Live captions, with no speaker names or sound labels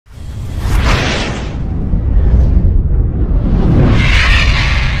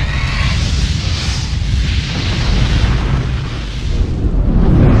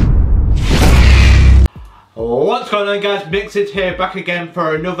Hi guys, MixedSid here, back again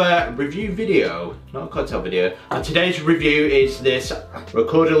for another review video, not a cocktail video. And today's review is this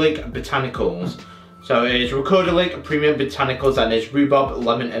Rekorderlig Botanicals. So it's Rekorderlig Premium Botanicals and it's rhubarb,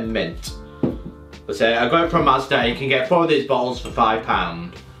 lemon and mint. So I got it from ASDA. You can get 4 of these bottles for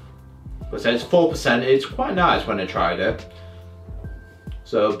 £5. So it's 4%, it's quite nice when I tried it.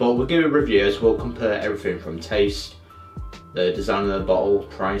 So, but we'll give it reviews, we'll compare everything from taste, the design of the bottle,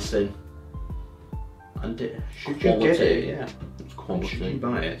 pricing. And should you get it? Yeah, it's quality. Should you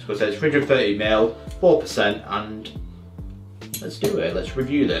buy it? So it's 330ml, 4%, and let's do it. Let's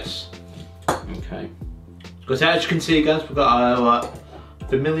review this. Okay. Because as you can see, guys, we've got our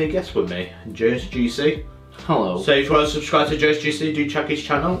familiar guest with me, Jsgc. Hello. So if you want to subscribe to Jsgc, do check his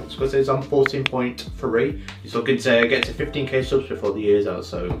channel. It's because it's on 14.3. He's looking to get to 15k subs before the year's out.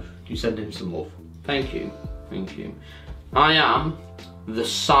 So do send him some love. Thank you. Thank you. I am the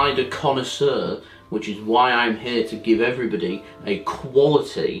cider connoisseur, which is why I'm here to give everybody a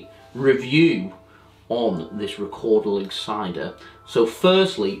quality review on this Rekorderlig cider. So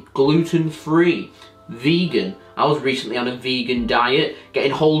firstly, gluten-free, vegan. I was recently on a vegan diet.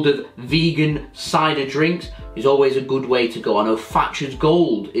 Getting hold of vegan cider drinks is always a good way to go. I know Thatcher's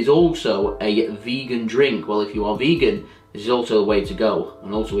Gold is also a vegan drink. Well, if you are vegan, this is also the way to go.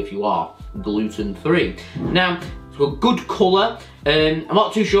 And also if you are gluten-free. Now, it's got good colour. I'm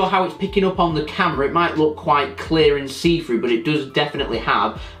not too sure how it's picking up on the camera. It might look quite clear and see-through, but it does definitely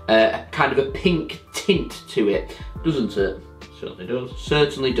have a kind of a pink tint to it, doesn't it? Certainly does.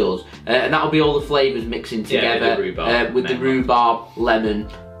 Certainly does. And that'll be all the flavours mixing together with the rhubarb, lemon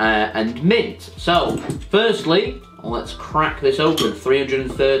and mint. So, firstly, let's crack this open.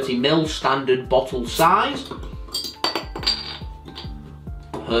 330ml standard bottle size.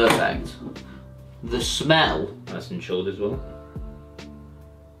 Perfect. The smell. Nice and chilled as well.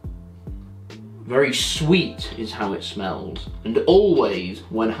 Very sweet is how it smells. And always,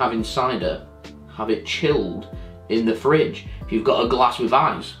 when having cider, have it chilled in the fridge. If you've got a glass with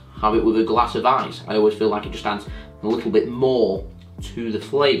ice, have it with a glass of ice. I always feel like it just adds a little bit more to the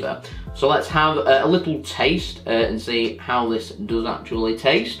flavour. So let's have a little taste and see how this does actually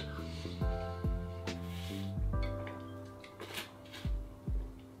taste.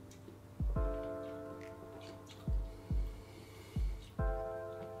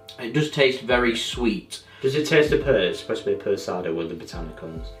 It does taste very sweet. Does it taste of pear? It's supposed to be a pear cider with the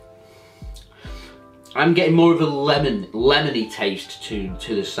botanicals. I'm getting more of a lemony taste to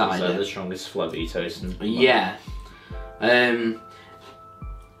the cider. So the strongest flavour you taste. Yeah.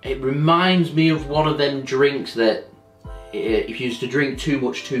 It reminds me of one of them drinks that if you used to drink too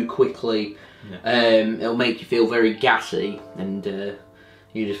much too quickly, it'll make you feel very gassy and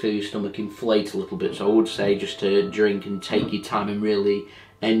you just feel your stomach inflate a little bit. So I would say just to drink and take your time and really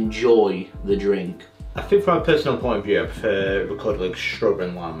enjoy the drink. I think from a personal point of view, I prefer Rekorderlig strawberry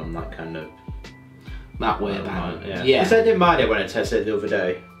and lime and that kind of... That way about it. Yeah. Because I didn't mind it when I tasted it the other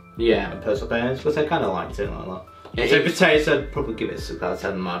day. Yeah. On personal opinions, because I kind of liked it like that. Yeah, so for taste, I'd probably give it a 6 out of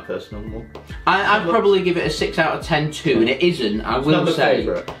 10 in my personal one. I'd probably give it a 6 out of 10 too, and it isn't. I will say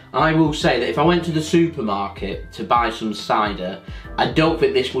that if I went to the supermarket to buy some cider, I don't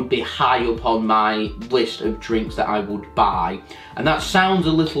think this would be high up on my list of drinks that I would buy. And that sounds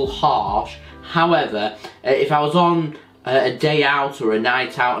a little harsh. However, if I was on a day out or a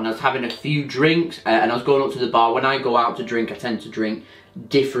night out and I was having a few drinks and I was going up to the bar, when I go out to drink, I tend to drink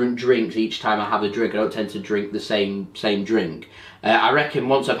different drinks each time I have a drink. I don't tend to drink the same drink. I reckon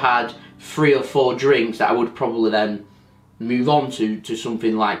once I've had 3 or 4 drinks that I would probably then move on to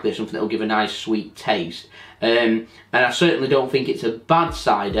something like this, something that will give a nice sweet taste. And I certainly don't think it's a bad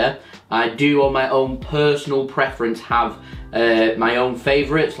cider. I do, on my own personal preference, have my own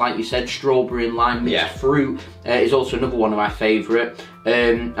favourites. Like you said, strawberry and lime mixed fruit is also another one of my favourite.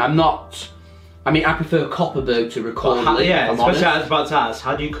 I prefer Kopparberg to Rekorderlig. Yeah, especially I was about to ask,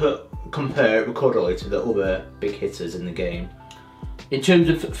 how do you compare Rekorderlig to the other big hitters in the game? In terms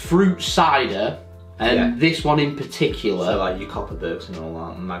of fruit cider, and this one in particular. So like your Kopparbergs and all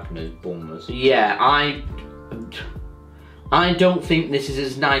that, and Magnus, Bulmers. Yeah, I don't think this is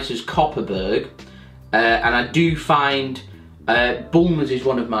as nice as Kopparberg, and I do find Bulmers is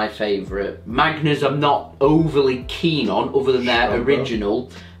one of my favourite. Magnus I'm not overly keen on, other than their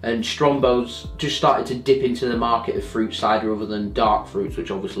original. And Strongbow's just started to dip into the market of fruit cider other than dark fruits,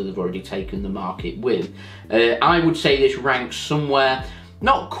 which obviously they've already taken the market with. I would say this ranks somewhere,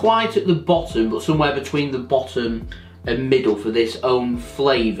 not quite at the bottom, but somewhere between the bottom and middle for this own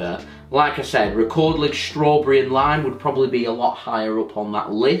flavour. Like I said, Rekorderlig strawberry and lime would probably be a lot higher up on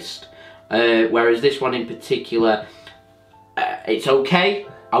that list, whereas this one in particular, it's okay.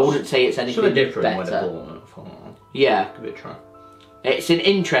 I wouldn't say it's anything different better. Yeah. Give it a try. It's an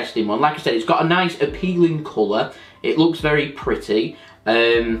interesting one. Like I said, it's got a nice appealing colour. It looks very pretty.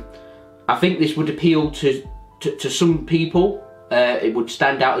 I think this would appeal to some people. It would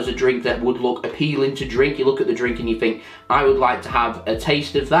stand out as a drink that would look appealing to drink. You look at the drink and you think, I would like to have a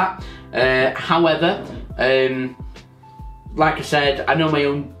taste of that. However, like I said, I know my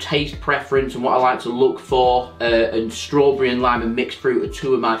own taste preference and what I like to look for, and strawberry and lime and mixed fruit are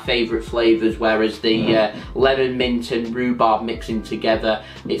two of my favourite flavours, whereas the lemon, mint and rhubarb mixing together,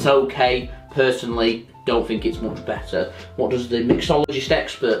 it's okay. Personally, don't think it's much better. What does the mixologist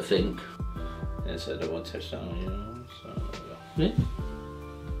expert think? Yes, I don't want to test that on you. Yeah.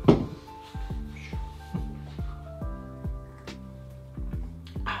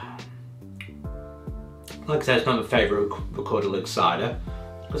 Like I said, it's not my favourite Rekorderlig cider.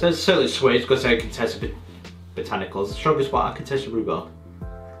 Because it's certainly sweet, because I can taste a bit botanicals. The strongest one, I can taste the rhubarb.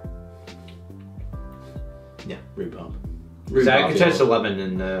 Yeah, rhubarb. So I can taste the lemon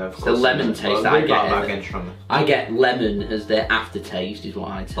and of course, the lemon taste that I get. Again, stronger. I get lemon as the aftertaste, is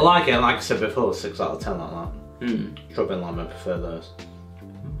what I taste. I like it, and like I said before, 6 out of 10 like that. Mm. Strawberry and lime, I prefer those.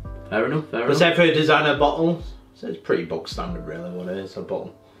 Fair enough, fair enough. But say for a designer bottle, so it's pretty bog standard really what it is, a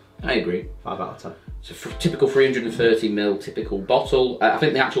bottle. I agree. 5 out of 10. It's a typical 330ml typical bottle. I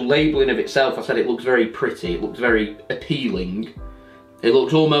think the actual labelling of itself, I said it looks very pretty, it looks very appealing. It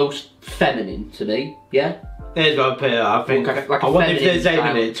looks almost feminine to me, yeah? Here's what I put, I think. Like I wonder if there's aiming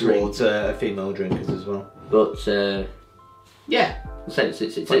feminine it towards female drinkers as well. But, yeah, I said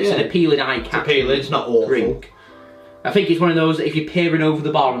it's an appealing eye-catching It's appealing, it's not awful. drink. I think it's one of those that if you're peering over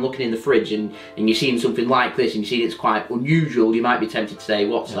the bar and looking in the fridge and you're seeing something like this and you see it's quite unusual, you might be tempted to say,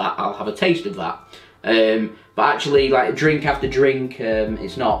 what's that? I'll have a taste of that. But actually, like drink after drink,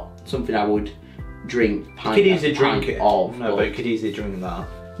 it's not something I would drink pint You could easily drink it. Of. No, but you could easily drink that.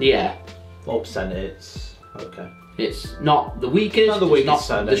 Yeah. 4% it's okay. It's not the weakest, Not the weakest, it's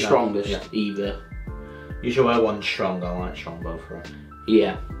not the strongest either. You should wear one strong, I like strong both for it.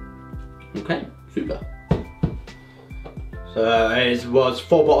 Yeah. Okay, super. So it was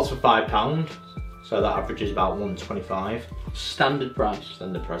 4 bottles for £5, so that averages about £1.25. Standard price.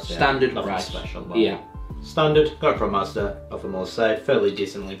 Standard price, yeah. Standard Nothing price. special. But Yeah. Standard, got it from ASDA, nothing more to say, fairly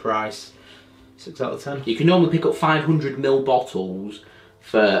decently priced. 6 out of 10. You can normally pick up 500ml bottles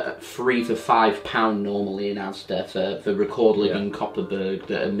for £3 to £5 normally in ASDA for Rekorderlig and Kopperberg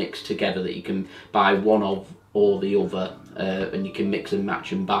that are mixed together, that you can buy one of or the other, and you can mix and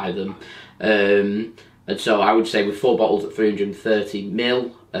match and buy them. And so I would say with 4 bottles at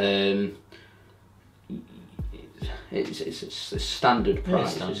 330ml, it's a standard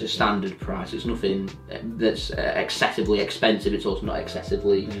price. Standard, it's a standard price. It's nothing that's excessively expensive. It's also not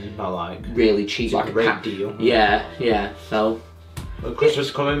excessively not like really cheap. like a great deal. Yeah, yeah. So well,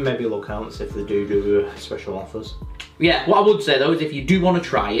 Christmas coming, maybe look out if they do special offers. Yeah, what I would say though is if you do want to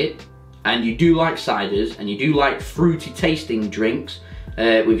try it, and you do like ciders, and you do like fruity tasting drinks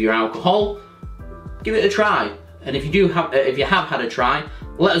with your alcohol, give it a try. And if you have had a try,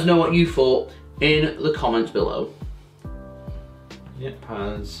 let us know what you thought in the comments below. Yep,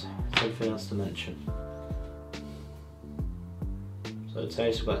 has anything else to mention? So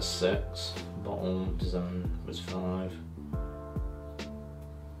taste got 6, bottle design was 5,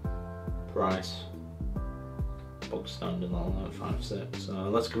 price box standard like 5, 6. So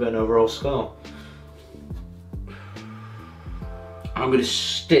let's give it an overall score. I'm going to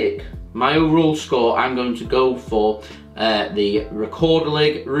stick my overall score. I'm going to go for the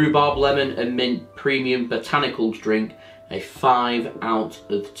Rekorderlig Rhubarb Lemon and Mint Premium Botanicals drink, a 5 out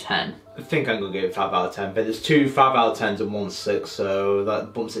of 10. I think I'm going to give it 5 out of 10, but there's 2 5 out of 10s and 1 6, so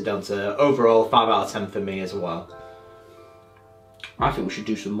that bumps it down to overall 5 out of 10 for me as well. I think we should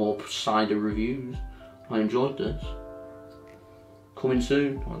do some more cider reviews. I enjoyed this. Coming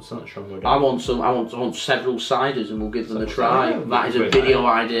soon. I want several ciders and we'll give them a try. Yeah, that is a video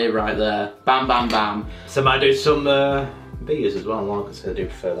idea right there. Bam, bam, bam. So I might do some beers as well, like I said, I do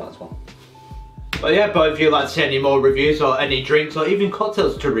prefer that as well. But yeah, but if you'd like to see any more reviews or any drinks or even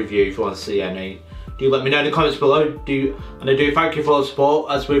cocktails to review, if you want to see any, do let me know in the comments below. And I do thank you for the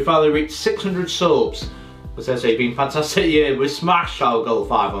support as we've finally reached 600 subs. As I say, it's been a fantastic year. We smashed our goal of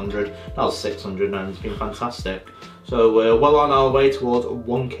 500. That was 600 and it's been fantastic. So we're well on our way towards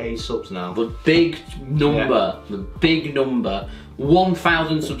 1k subs now. The big number, the big number.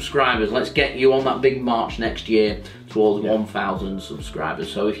 1,000 subscribers. Let's get you on that big march next year towards 1,000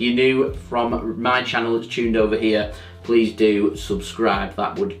 subscribers. So if you're new from my channel that's tuned over here, please do subscribe.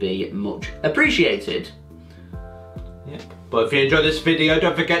 That would be much appreciated. Yep. But if you enjoyed this video,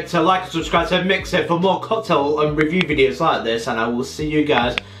 don't forget to like and subscribe to MixedSid for more cocktail and review videos like this, and I will see you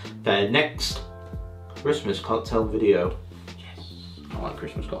guys for next Christmas cocktail video. Yes. I like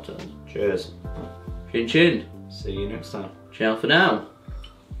Christmas cocktails. Cheers. Chin chin. See you next time. Ciao for now.